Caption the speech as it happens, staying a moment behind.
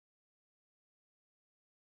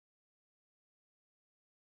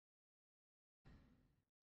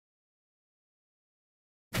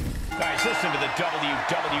Fans, listen to the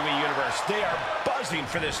WWE Universe. They are buzzing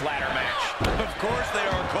for this ladder match. Of course they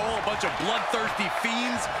are, Cole. A bunch of bloodthirsty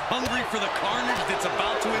fiends hungry for the carnage that's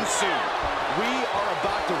about to ensue. We are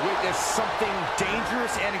about to witness something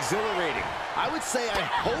dangerous and exhilarating. I would say I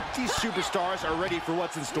hope these superstars are ready for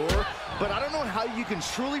what's in store, but I don't know how you can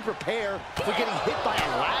truly prepare for getting hit by a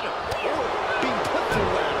ladder, or being put through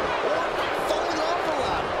a ladder, or falling off a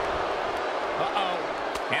ladder.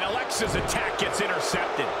 Uh-oh. And Alexa's attack gets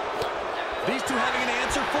intercepted. These two having an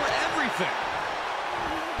answer for everything.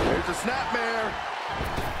 There's a snapmare.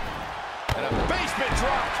 And a basement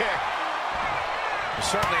drop kick.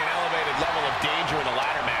 Certainly an elevated level of danger in a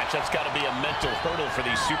ladder match. That's got to be a mental hurdle for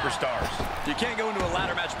these superstars. You can't go into a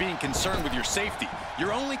ladder match being concerned with your safety.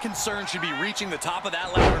 Your only concern should be reaching the top of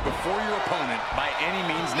that ladder before your opponent by any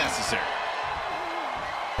means necessary.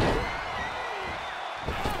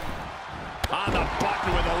 On the button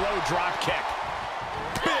with a low drop kick.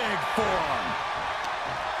 Big forearm.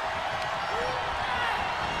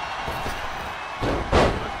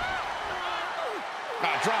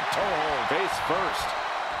 Drop toe hold. Face first.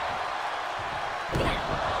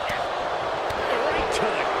 Right to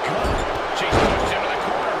the gut. Chase pushes into the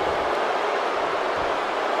corner.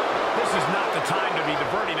 This is not the time to be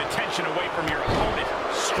diverting attention away from your opponent.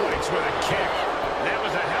 Strikes with a kick. That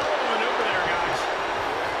was a hell of a maneuver there, guys.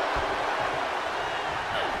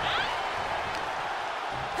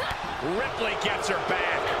 Ripley gets her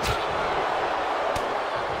back.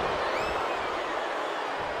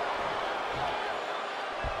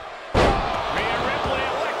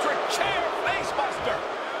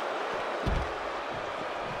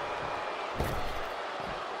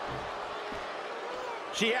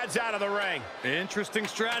 She heads out of the ring. Interesting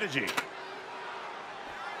strategy.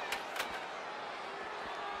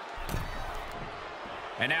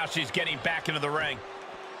 And now she's getting back into the ring.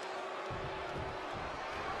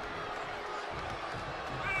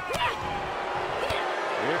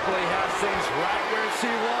 Ripley has things right where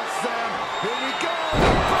she wants them. Here we go.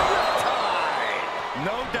 Riptide.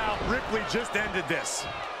 No doubt Ripley just ended this.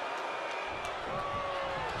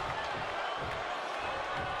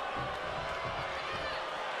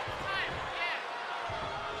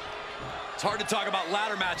 It's hard to talk about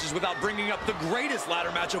ladder matches without bringing up the greatest ladder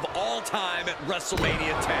match of all time at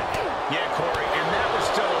WrestleMania 10. Yeah, Corey, and that was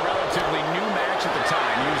still a relatively new match at the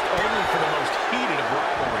time, used only for the most heated of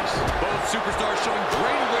rivalries. Both superstars showing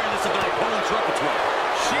great awareness of their opponent's repertoire.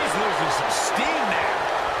 She's losing some steam there.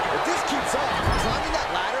 If this keeps up, climbing that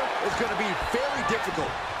ladder is going to be very difficult.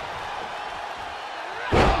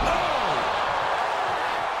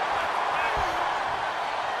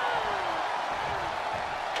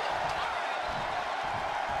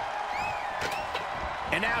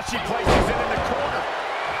 And now she places it in the corner.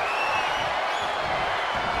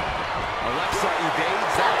 Alexa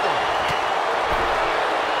evades that one.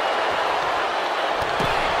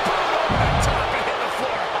 Top and hit the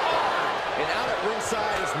floor hard. And out at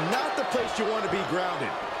ringside is not the place you want to be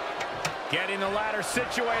grounded. Getting the ladder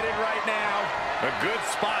situated right now. A good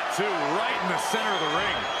spot, too, right in the center of the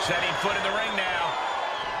ring. Setting foot in the ring now.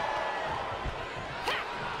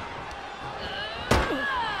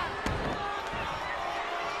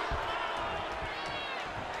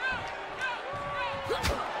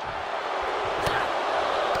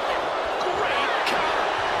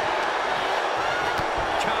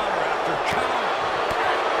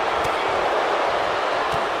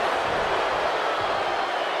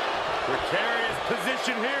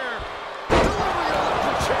 Position here. Delivery of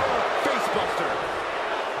the chair. Facebuster.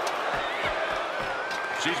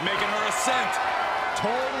 She's making her ascent.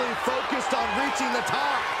 Totally focused on reaching the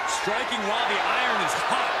top. Striking while the iron is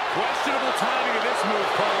hot. Questionable timing of this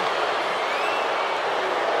move, Cole.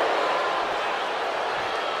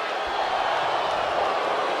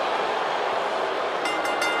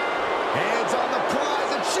 Hands on the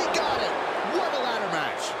prize, and she got it. What a ladder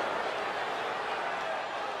match.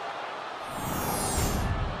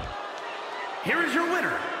 Here is your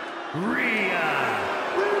winner, Rhea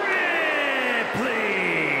Ripley.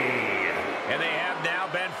 And they have now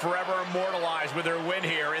been forever immortalized with their win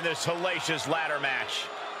here in this hellacious ladder match.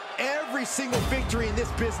 Every single victory in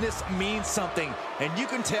this business means something, and you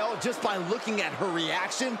can tell just by looking at her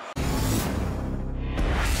reaction.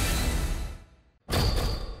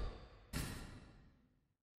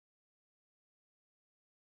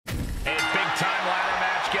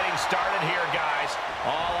 Started here, guys.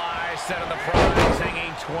 All eyes set on the prize,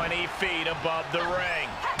 hanging 20 feet above the ring.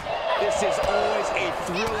 This is always a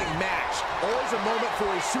thrilling match. Always a moment for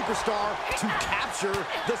a superstar to capture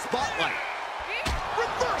the spotlight.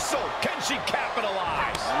 Reversal! Can she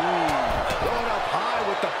capitalize? Going up high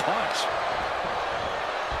with the punch.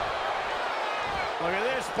 Look at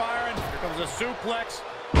this, Byron. Here comes a suplex.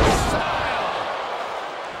 Style.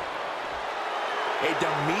 A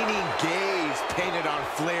demeaning gaze painted on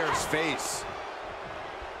Flair's face.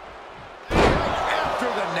 Right after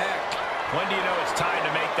the neck. When do you know it's time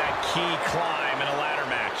to make that key climb in a ladder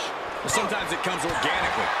match? Sometimes it comes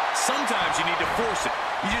organically. Sometimes you need to force it.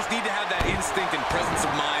 You just need to have that instinct and presence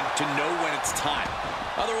of mind to know when it's time.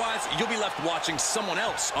 Otherwise, you'll be left watching someone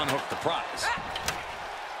else unhook the prize.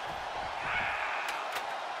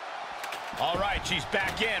 All right, she's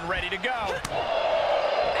back in, ready to go.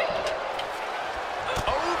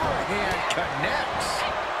 Overhand connects.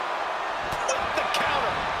 With the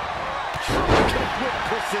counter. With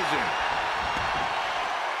precision.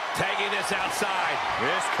 Tagging this outside.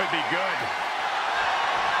 This could be good.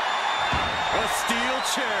 A steel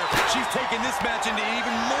chair. She's taking this match into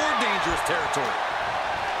even more dangerous territory.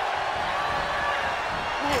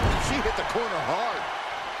 Ooh, she hit the corner hard.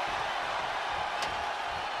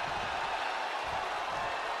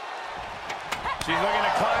 She's looking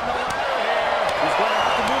to climb the ladder here. She's going to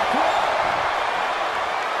have to move quick.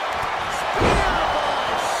 Spear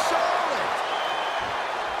by Charlotte.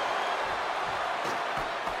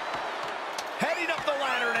 Heading up the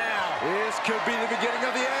ladder now. This could be the beginning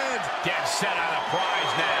of the end. Dead set on a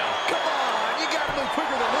prize now. Come on, you got to move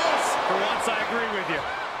quicker than this. For once, I agree with you.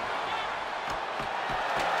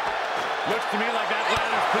 Looks to me like that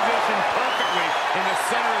ladder's positioned perfectly in the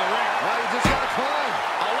center of the ring. Now you just got to climb.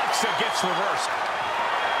 Alexa gets reversed.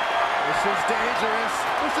 This is dangerous.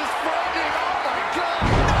 This is frightening. Oh, my God.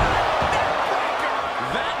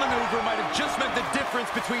 That maneuver might have just meant the difference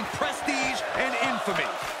between prestige and infamy.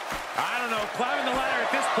 I don't know. Climbing the ladder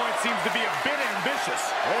at this point seems to be a bit ambitious.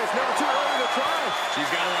 Hey, it's never too early to try.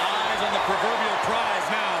 She's got her eyes on the proverbial prize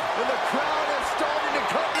now. And the crowd is starting to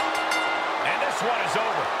come. And this one is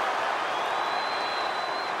over.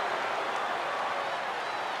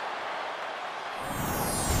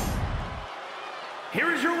 Here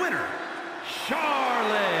is your winner,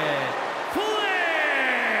 Charlotte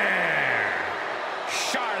Flair.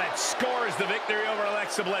 Charlotte scores the victory over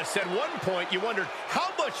Alexa Bliss. At one point, you wondered how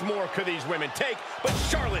much more could these women take, but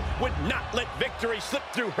Charlotte would not let victory slip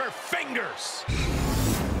through her fingers.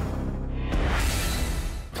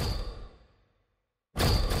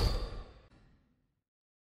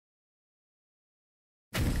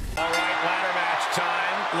 All right, ladder match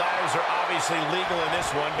time. Ladders are obviously legal in this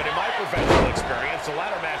one, but in my professional experience, a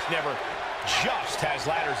ladder match never just has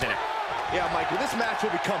ladders in it. Yeah, Michael, this match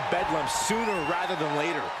will become bedlam sooner rather than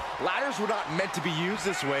later. Ladders were not meant to be used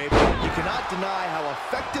this way, but you cannot deny how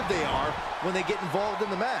effective they are when they get involved in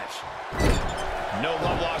the match. No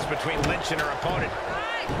love lost between Lynch and her opponent.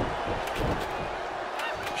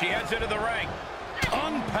 She heads into the ring.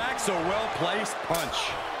 Unpacks a well-placed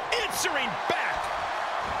punch. Answering back.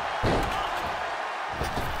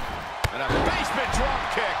 And a basement drop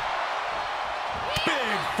kick.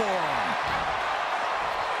 Big forearm.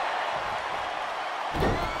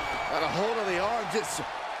 Got a hold of the arm, just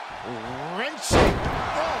wrenching.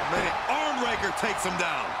 Oh, man. Arm raker takes him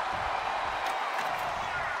down.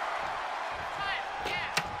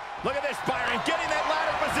 Look at this, Byron, getting that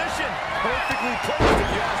ladder position. Perfectly placed, if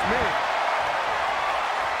you ask me.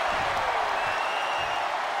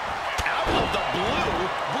 Out of the blue,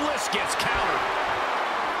 Bliss gets countered.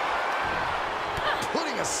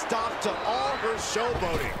 Putting a stop to all her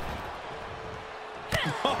showboating.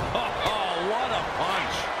 Oh, what a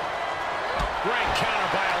punch. Great counter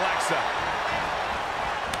by Alexa.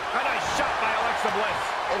 A nice shot by Alexa Bliss.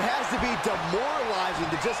 It has to be demoralizing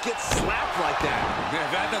to just get slapped like that.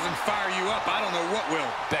 If that doesn't fire you up, I don't know what will.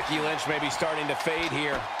 Becky Lynch may be starting to fade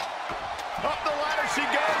here. Up the ladder she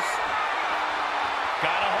goes.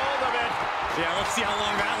 Got a hold of it. Yeah, let's see how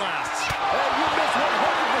long that lasts. Hey, you miss 100%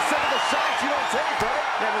 of the shots you don't take, brother.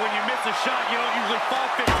 Yeah, but when you miss a shot, you don't usually fall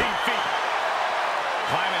 15 feet.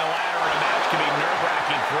 Climbing a ladder in a match can be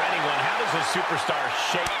nerve-wracking for anyone. How does a superstar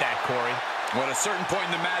shake that, Corey? Well, at a certain point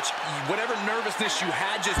in the match, whatever nervousness you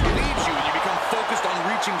had just leaves you and you become focused on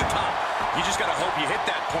reaching the top. You just got to hope you hit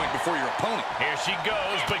that point before your opponent. Here she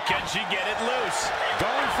goes, but can she get it loose?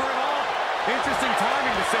 Going for it all. Interesting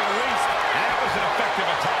timing, to say the least. That was an effective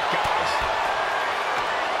attack, guys.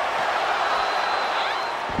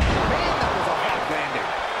 Man, that was a hard landing.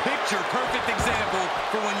 Picture perfect example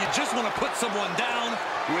for when you just want to put someone down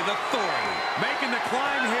with authority. Making the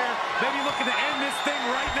climb here, maybe looking to end this thing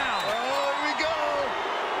right now. Oh, here we go.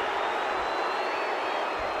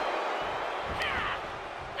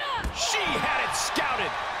 She had it scouted.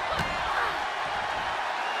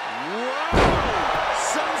 Whoa!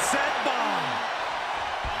 Sunset bomb.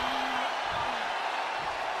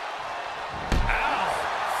 Ow.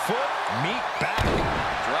 Foot, meet back.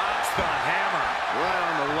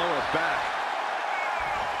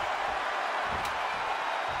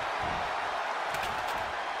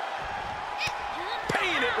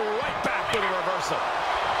 with a reversal.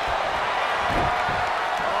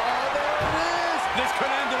 Oh, there it is. This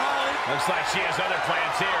could end it all. Looks like she has other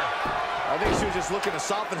plans here. I think she was just looking to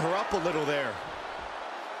soften her up a little there.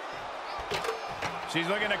 She's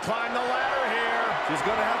looking to climb the ladder here. She's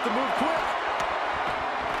going to have to move quick.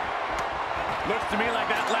 Looks to me like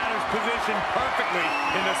that ladder's positioned perfectly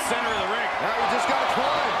in the center of the ring. Now you just got to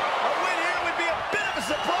climb. A win here would be a bit of a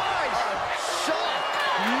surprise. Shock.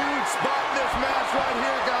 Huge spot in this match right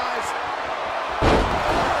here, guys.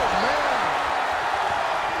 Oh, man.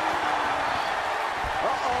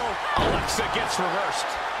 Uh-oh. Alexa gets reversed.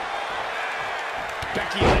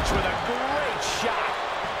 Becky Lynch with a great shot.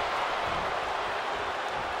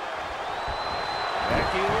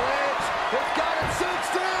 Becky Lynch. It's got it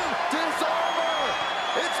cinched in. Disarm her.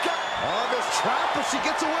 It's got... Oh, this trap, but she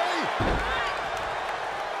gets away.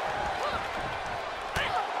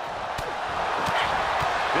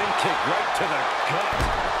 Big kick right to the gut.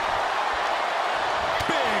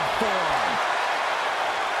 Big forearm.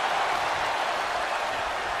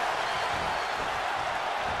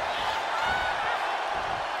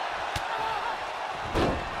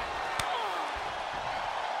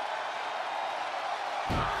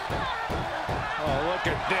 Oh, look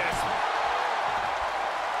at this.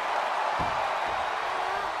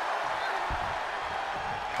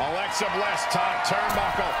 Alexa Bliss, top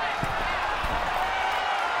turnbuckle.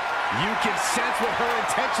 You can sense what her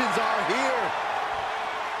intentions are here.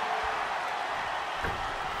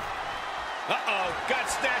 Uh-oh, got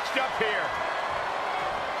snatched up here.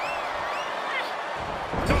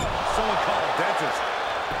 Someone call a dentist.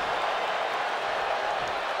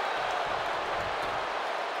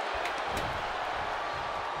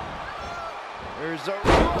 There's a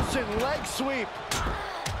Russian leg sweep.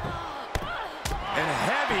 And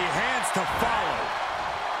heavy hands to follow.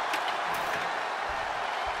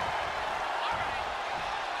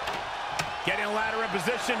 Getting a ladder in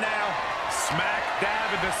position now. Smack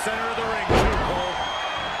dab in the center of the ring, too, Cole.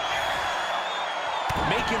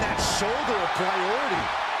 Making that shoulder a priority.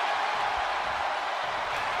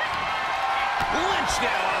 Lynch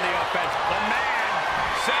now on the offense. The man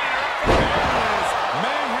setting her up for the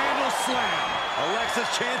Manhandle slam.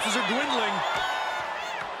 Alexa's chances are dwindling.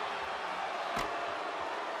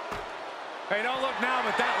 Hey, don't look now,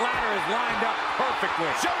 but that ladder is lined up perfectly.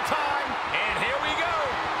 showtime. And here we go.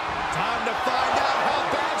 Time to find out how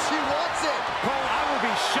bad she wants it. Cole, I will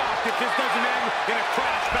be shocked if this doesn't end in a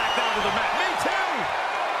crash back down to the mat. Me too.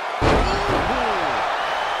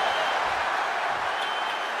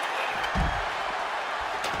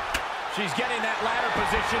 She's getting that ladder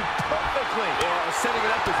position perfectly. Yeah, setting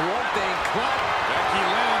it up is one thing. Becky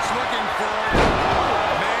Lynch looking for it.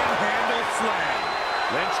 Manhandle slam.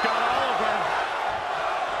 Lynch got all of her.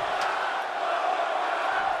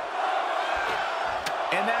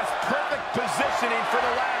 And that's perfect positioning for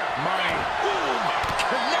the ladder. Money.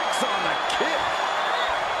 Connects on the kick.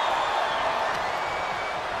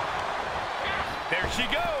 There she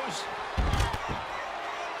goes.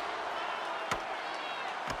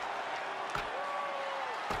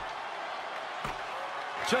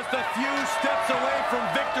 Just a few steps away from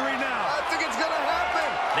victory now. I think it's going to happen.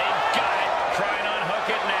 They've got it. Try and unhook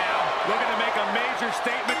it now. Looking to make a major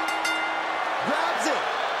statement. Grabs it.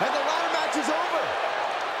 And the ladder match is over.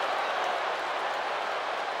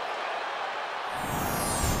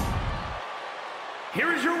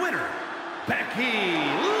 Here is your winner, Becky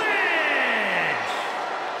Lynch.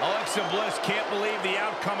 Alexa Bliss can't believe the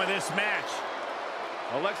outcome of this match.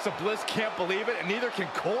 Alexa Bliss can't believe it, and neither can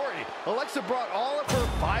Corey. Alexa brought all of her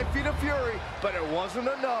 5 feet of fury, but it wasn't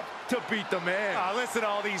enough to beat the man. Listen to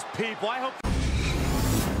all these people. I hope...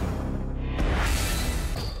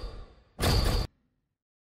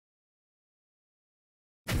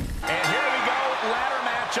 And here we go, ladder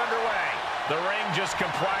match underway. The ring just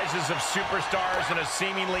comprises of superstars and a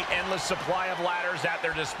seemingly endless supply of ladders at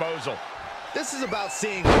their disposal. This is about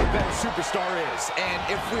seeing who the better superstar is, and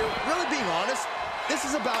if we're really being honest, this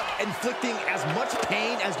is about inflicting as much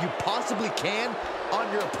pain as you possibly can on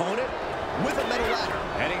your opponent with a metal ladder.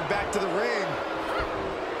 Heading back to the ring.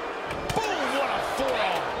 Boom, what a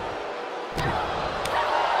forearm.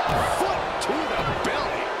 Foot to the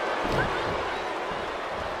belly.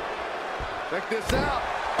 Check this out.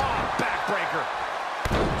 Oh, backbreaker.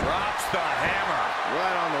 Drops the hammer.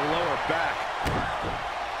 Right on the lower back.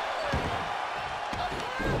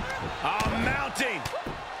 Mounting.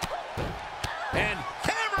 And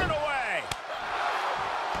hammering away.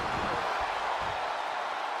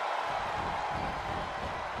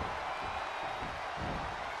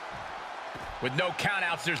 With no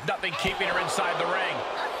countouts, there's nothing keeping her inside the ring.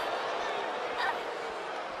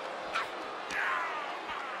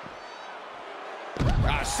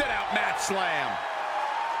 sit-out mat slam.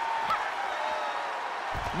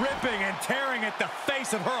 Ripping and tearing at the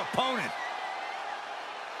face of her opponent.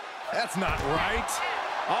 That's not right.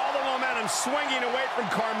 All the momentum swinging away from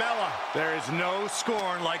Carmella. There is no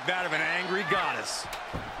scorn like that of an angry goddess.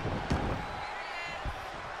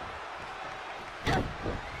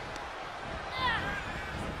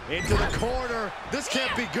 Into the corner. This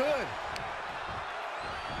can't be good.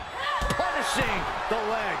 Punishing the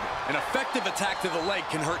leg. An effective attack to the leg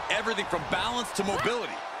can hurt everything from balance to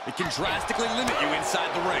mobility. It can drastically limit you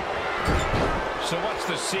inside the ring. So what's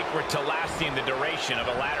the secret to lasting the duration of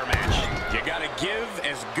a ladder match? You gotta give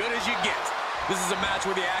as good as you get. This is a match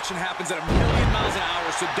where the action happens at 1,000,000 miles an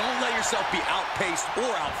hour, so don't let yourself be outpaced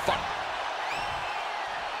or outfought.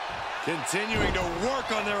 Continuing to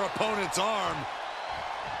work on their opponent's arm.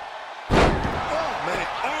 Oh, man,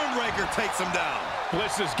 arm raker takes him down.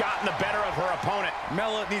 Bliss has gotten the better of her opponent.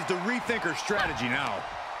 Mella needs to rethink her strategy now.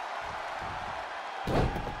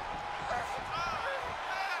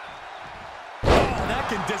 Oh, that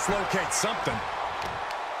can dislocate something.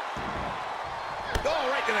 Oh,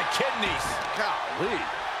 right to the kidneys. Golly.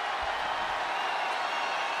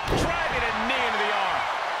 Driving a knee into the arm.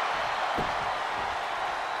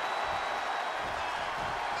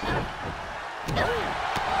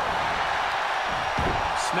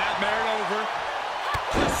 Snapmare it over.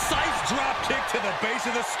 Precise drop kick to the base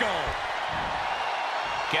of the skull.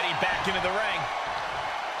 Getting back into the ring.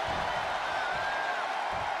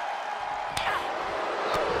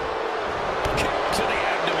 Kick to the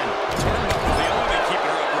abdomen. Turnbuckle's the only thing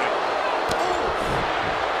keeping her upright.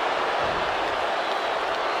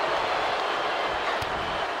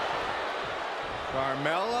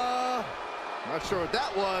 Carmella. Not sure what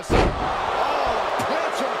that was. Oh,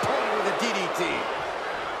 plants her opponent with a DDT.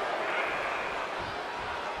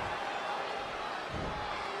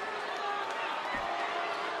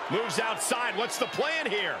 Moves outside. What's the plan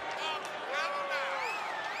here?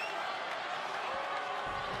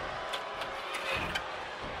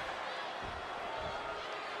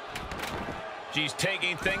 She's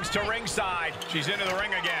taking things to ringside. She's into the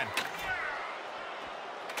ring again.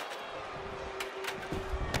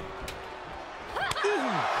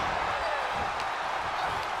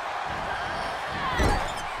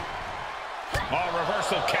 Oh,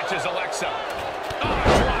 reversal catches Alexa. Oh,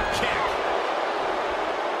 drop kick.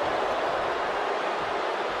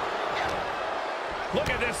 Look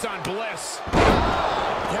at this on Bliss.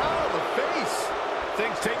 Down on the face.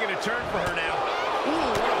 Things taking a turn for her now.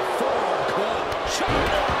 Ooh, what a forearm club.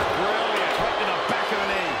 Brilliant. Right to the back of the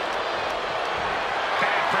knee.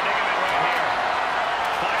 Bad predicament right here.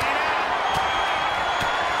 Fighting out.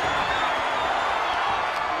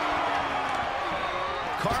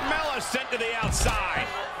 Carmella sent to the outside.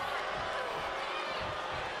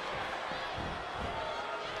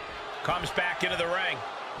 Comes back into the ring.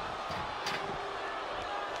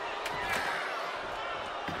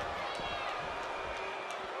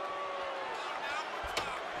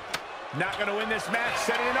 Not going to win this match,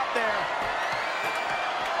 setting it up there.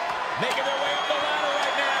 Making their way up the ladder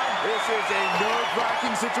right now. This is a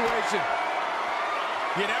nerve-wracking situation.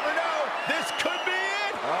 You never know. This could be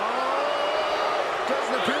it. Oh,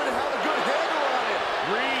 doesn't appear to have a good handle on it.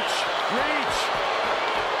 Reach, reach.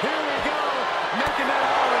 Here we go. Making that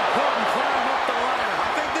all-important climb up the ladder.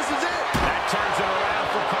 I think this is it. That turns it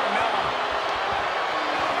around for Carmella.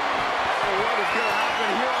 Oh, what is going to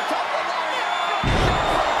happen here on top of the ladder?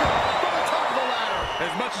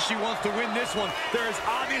 As much as she wants to win this one, there is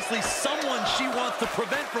obviously someone she wants to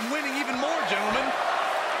prevent from winning even more, gentlemen.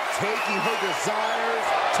 Taking her desires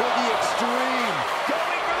to the extreme.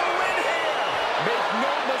 Going for the win here. Make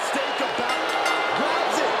no mistake about it.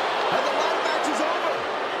 Grabs it. And the ladder match is over.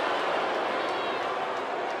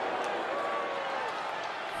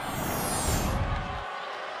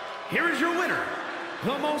 Here is your winner,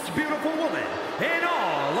 the most beautiful woman in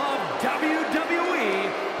all of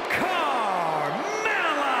WWE, Carmella.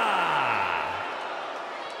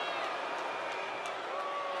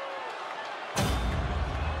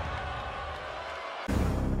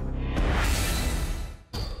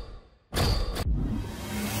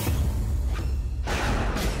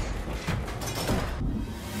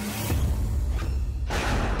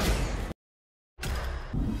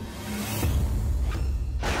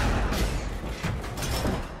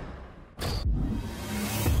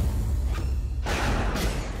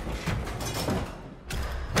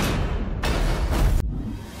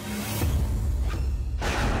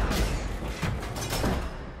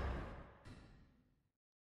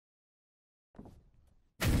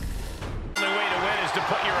 To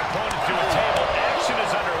put your opponent to a table. Action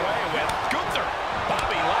is underway with Gunther,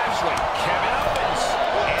 Bobby Lashley, Kevin Owens,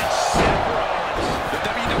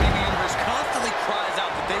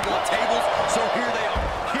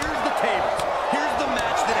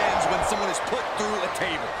 put through a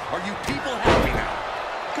table. Are you people happy now?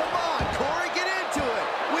 Come on, Corey, get into it.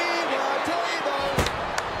 We want tables.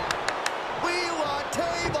 We want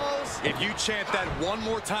tables. If you chant that one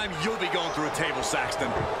more time, you'll be going through a table,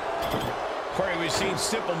 Saxton. Corey, we've seen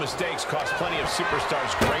simple mistakes cost plenty of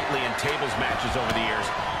superstars greatly in tables matches over the years.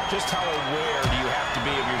 Just how aware do you have to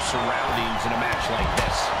be of your surroundings in a match like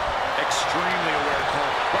this? Extremely aware,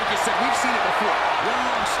 Cole. Like you said, we've seen it before. One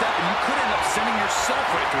wrong step and you could end up sending yourself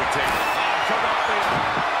right through a table.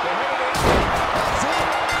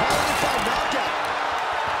 Qualified knockout.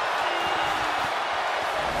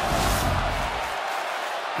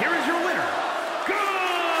 Here is your winner,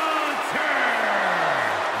 Gunter!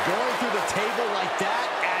 Going through the table like that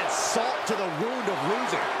adds salt to the wound of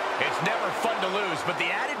losing. It's never fun to lose, but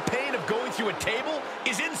the added pain of going through a table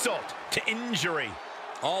is insult to injury.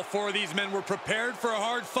 All four of these men were prepared for a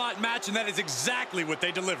hard-fought match, and that is exactly what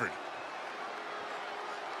they delivered.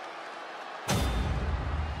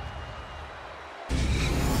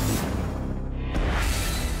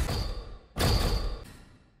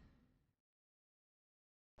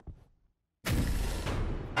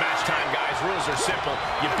 Match time, guys. Rules are simple.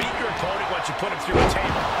 You beat your opponent once you put him through a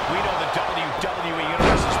table. We know the WWE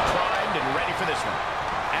Universe is primed and ready for this one.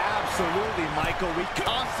 Absolutely, Michael. We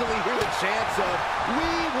constantly hear the chants of, we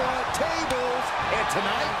want tables. And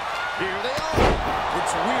tonight, here they are.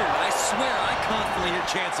 It's weird. I swear I constantly hear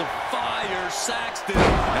chants of fire, Saxton.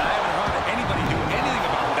 And I haven't heard anybody do anything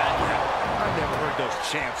about that yet. I've never heard those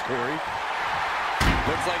chants, Corey.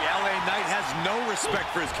 Looks like LA Knight has no respect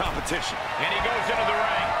for his competition. And he goes into the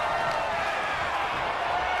ring.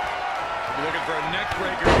 Looking for a neck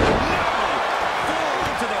breaker. No!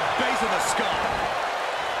 Forearm to the base of the skull.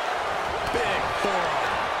 Big forearm.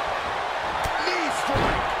 Knee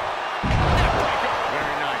strike. Neck breaker.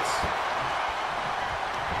 Very nice.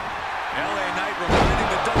 LA Knight reminding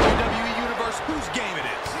the WWE Universe whose game it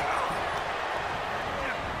is.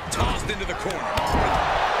 Tossed into the corner.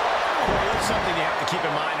 Corey, what's something you have to keep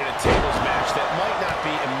in mind in a tables match that might not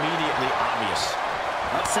be immediately obvious?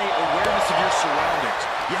 I'd say awareness of your surroundings.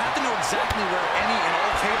 You have to know exactly where any and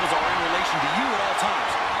all tables are in relation to you at all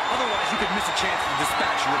times. Otherwise, you could miss a chance to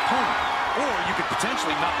dispatch your opponent. Or you could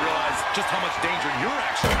potentially not realize just how much danger you're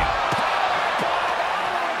actually in.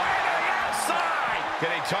 Outside!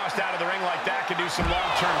 Getting tossed out of the ring like that can do some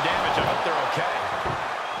long-term damage. I hope they're okay.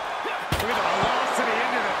 Look at the velocity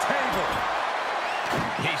into the table.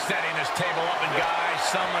 He's setting his table up, and guys,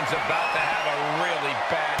 someone's about to have a really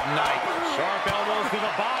bad night. Sharp elbows to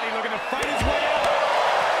the body, looking to fight his way out.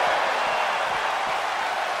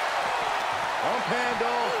 Pump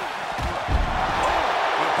handle.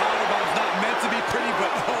 The powerbomb's not meant to be pretty,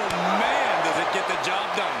 but oh man, does it get the job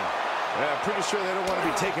done. Yeah, pretty sure they don't want to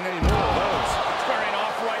be taking any more of those. Squaring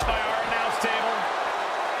off right by our announce table.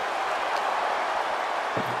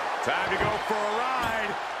 Time to go for a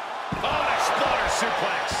ride. Oh, an exploder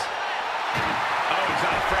suplex. Oh, he's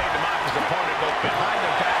not afraid to mock his opponent both behind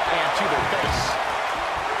their back and to their face.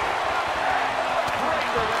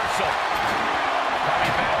 Great reversal.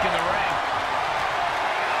 Coming back in the ring.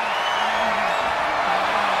 Oh,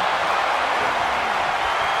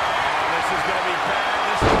 this is going to be bad.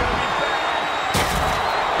 This is going to be bad.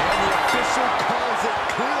 And the official calls it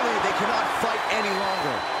clearly. They cannot fight any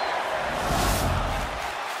longer.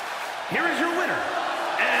 Here is your winner,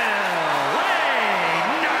 LA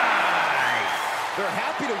Knight! They're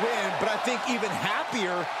happy to win, but I think even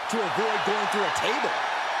happier to avoid going through a table.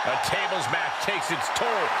 A tables match takes its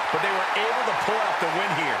toll, but they were able to pull out the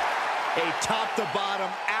win here. A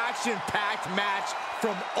top-to-bottom, action-packed match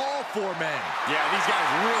from all four men. Yeah, these guys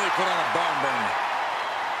really put on a barn burner.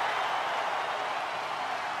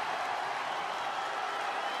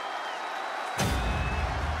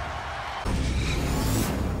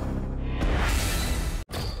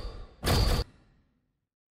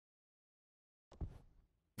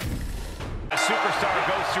 A superstar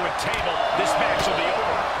goes through a table, this match will be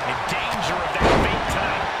over. In danger of that fate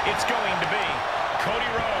tonight, it's going to be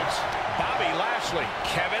Cody Rhodes, Bobby Lashley,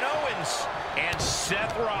 Kevin Owens, and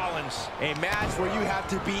Seth Rollins. A match where you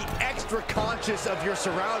have to be extra conscious of your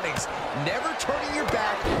surroundings, never turning your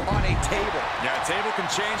back on a table. Yeah, a table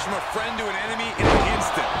can change from a friend to an enemy in an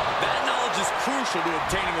instant. That knowledge is crucial to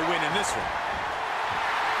obtaining a win in this one.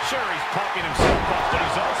 Sure, he's pumping himself up, but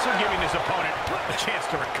he's also giving his opponent a chance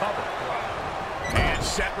to recover. And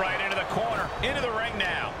set right into the corner, into the ring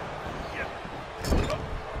now.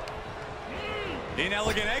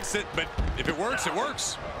 Inelegant exit, but if it works, it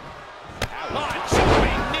works.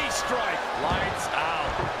 Jumping knee strike. Lights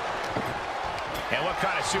out. And what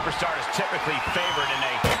kind of superstar is typically favored in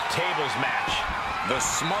a tables match? The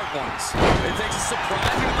smart ones. It takes a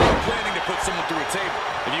surprising amount of planning to put someone through a table.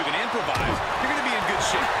 If you can improvise, you're going to be in good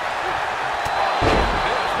shape.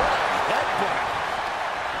 Headbutt.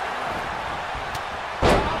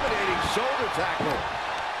 Dominating shoulder tackle.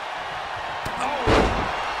 Oh!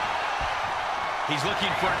 He's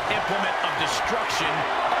looking for an implement of destruction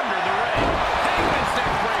under the ring. Hangman's neck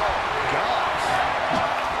breaker. Gosh.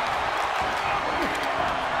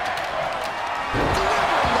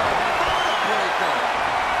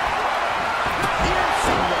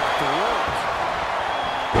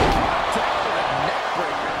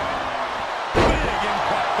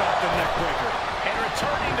 And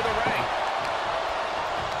returning to the ring.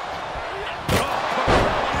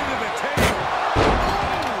 Into the table.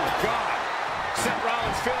 Oh, God. Seth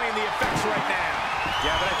Rollins feeling the effects right now.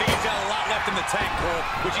 Yeah, but I think he's got a lot left in the tank, Cole,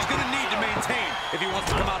 which he's going to need to maintain if he wants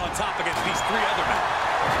to come out on top against these three other men.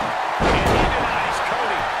 And he denies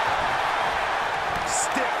Cody.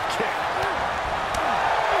 Stiff kick.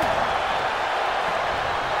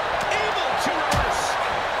 Able to reverse.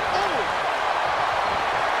 Oh.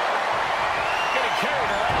 Getting carried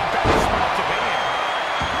around. Bad spot to be in.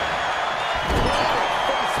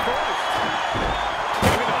 Face first.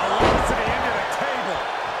 Look at the velocity into the table.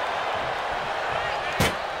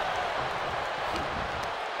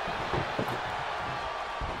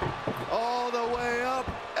 All the way up.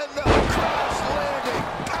 And the cross landing.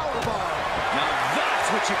 Powerbomb. Now that's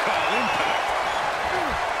what you call impact.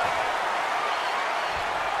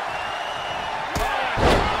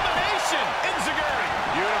 Combination. Enziguri.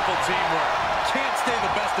 Beautiful teamwork. Can't stay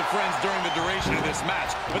the best of friends during the duration of this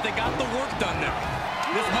match, but they got the work done there.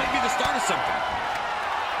 This might be the start of something.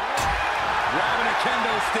 Grabbing a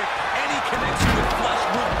kendo stick, any connection with flesh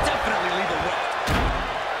will definitely leave a welt.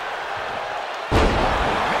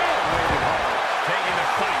 Taking the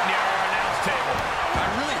fight near our announce table. I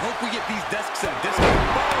really hope we get these desks at a discount.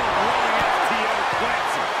 Rolling FTO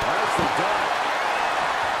Clancy. Nicely done.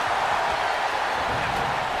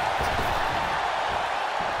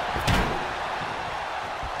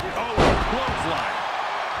 Oh, clothesline.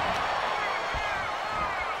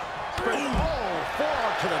 Oh,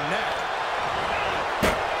 forearm to the neck.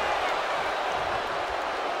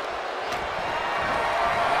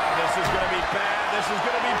 This is going to be bad. This is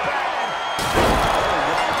going to be bad. Oh,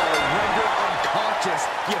 wow. Rendered unconscious.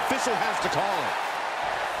 The official has to call it.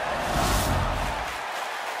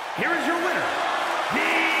 Here is your winner,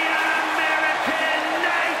 the American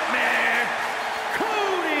Nightmare,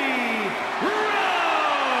 Cody Rhodes.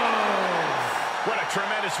 What a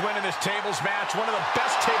tremendous win in this tables match. One of the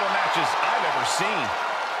best table matches I've ever seen.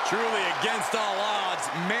 Truly against all odds,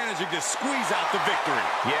 managing to squeeze out the victory.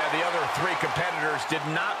 Yeah, the other three competitors did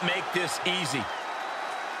not make this easy.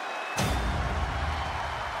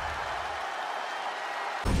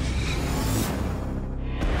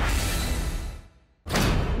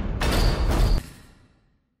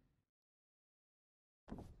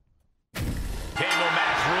 Table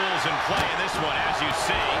match rules in play in this one, as you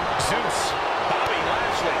see. Zeus, Bobby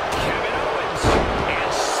Lashley, Kevin Owens, and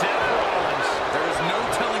Seth Rollins. There is no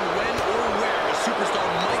telling when or where a superstar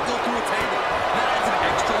might go through a table. That adds an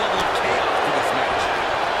extra level of chaos to this match.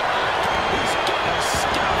 He's getting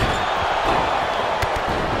scouted.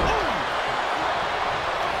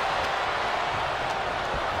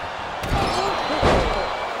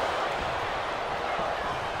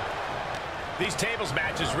 These tables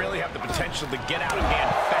matches really have the potential to get out of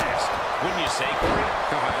hand fast, wouldn't you say, Corey?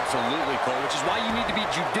 Oh, absolutely, Cole, which is why you need to be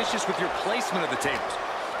judicious with your placement of the tables.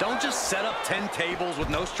 Don't just set up 10 tables with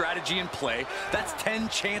no strategy in play. That's 10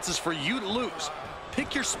 chances for you to lose.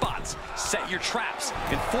 Pick your spots, set your traps,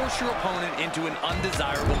 and force your opponent into an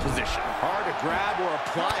undesirable position. Hard to grab or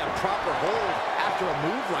apply a proper hold after a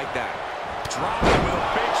move like that. Dropping with a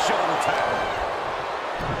big shoulder tackle.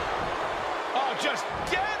 Oh, just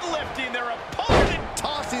deadlifting their opponent.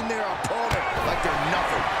 Tossing their opponent like they're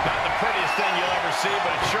nothing. Not the prettiest thing you'll ever see,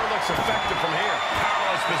 but it sure looks effective from here.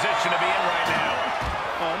 Powerless position to be in right now.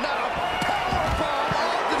 Oh, not a powerbomb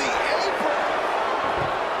onto the apron.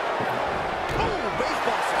 Oh,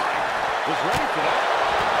 baseball slide. Was ready for that.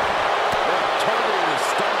 Targeting his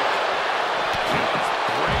stomach. Just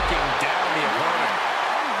breaking down the opponent.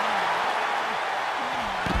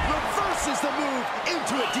 Reverses the move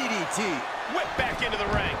into a DDT. Whip back into the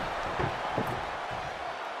ring.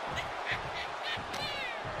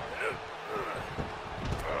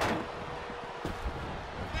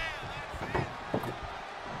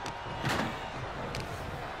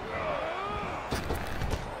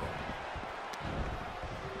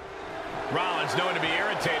 Rollins known to be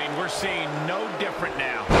irritating. We're seeing no different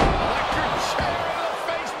now. Electric chair to the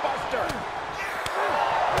face buster.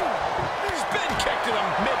 Spin kick to the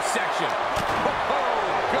midsection. Oh,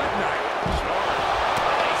 good night.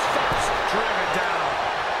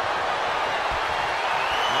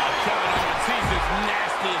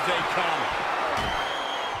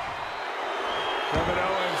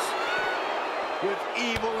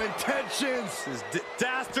 options. This is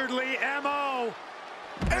dastardly MO.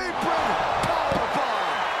 Apron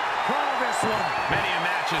powerbomb. Call this one. Many a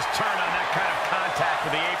match has turned on that kind of contact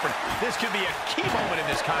with the apron. This could be a key moment in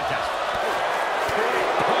this contest. Great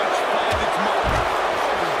punch finds its mark.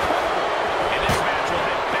 And this match will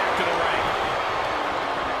head back to the ring.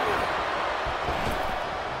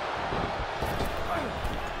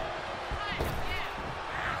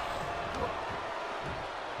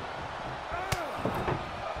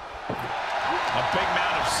 A big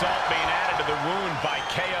amount of salt being added to the wound by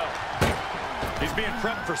KO. He's being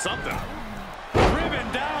prepped for something. Driven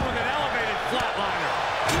down with an elevated flatliner.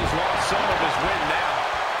 He's lost some of his wind now.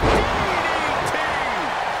 DDT!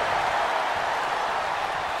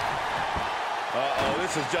 Uh-oh,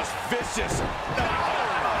 this is just vicious. Oh,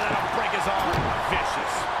 that'll break his arm.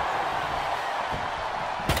 Vicious.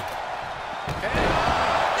 And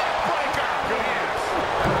neck breaker. Good hands.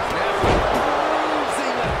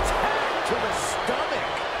 Bruising attack to the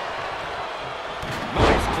stomach.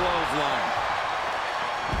 Nice clothesline.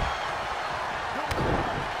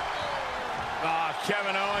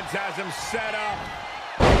 Kevin Owens has him set up.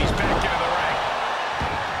 He's back into the ring.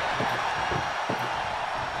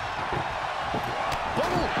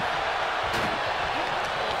 Boom.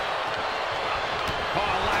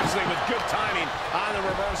 Oh, Lashley with good timing on the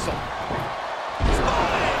reversal.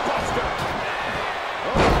 Spine buster.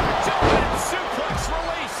 Oh, jumping suplex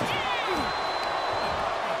released.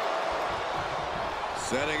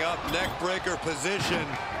 Setting up neck breaker position.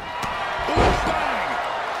 Bang!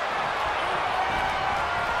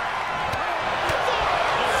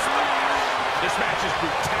 This match's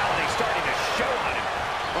brutality starting to show on him.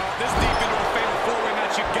 Well, this deep into a fatal four-way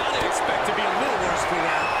match, you gotta expect to be a little worse for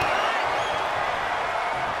that.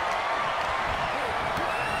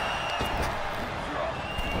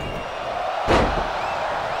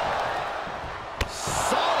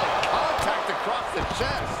 Solid contact across the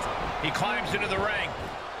chest. He climbs into the ring.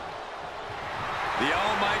 The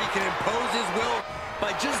Almighty can impose his will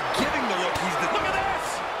by just giving the look he's the... Look at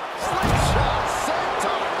this! Slingshot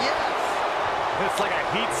senton, yes. It's like a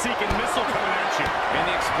heat-seeking missile coming at you. And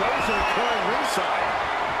the explosion occurring ringside.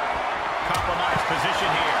 Compromised position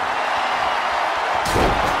here.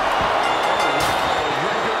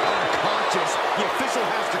 Rendered unconscious. The official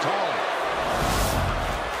has to call it.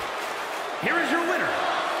 Here is your winner,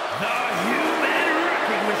 the Human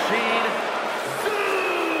Wrecking Machine,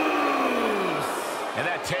 Zeus! And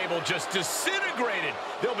that table just disintegrated.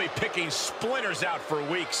 They'll be picking splinters out for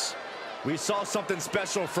weeks. We saw something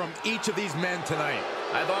special from each of these men tonight.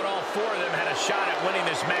 I thought all four of them had a shot at winning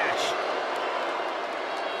this match.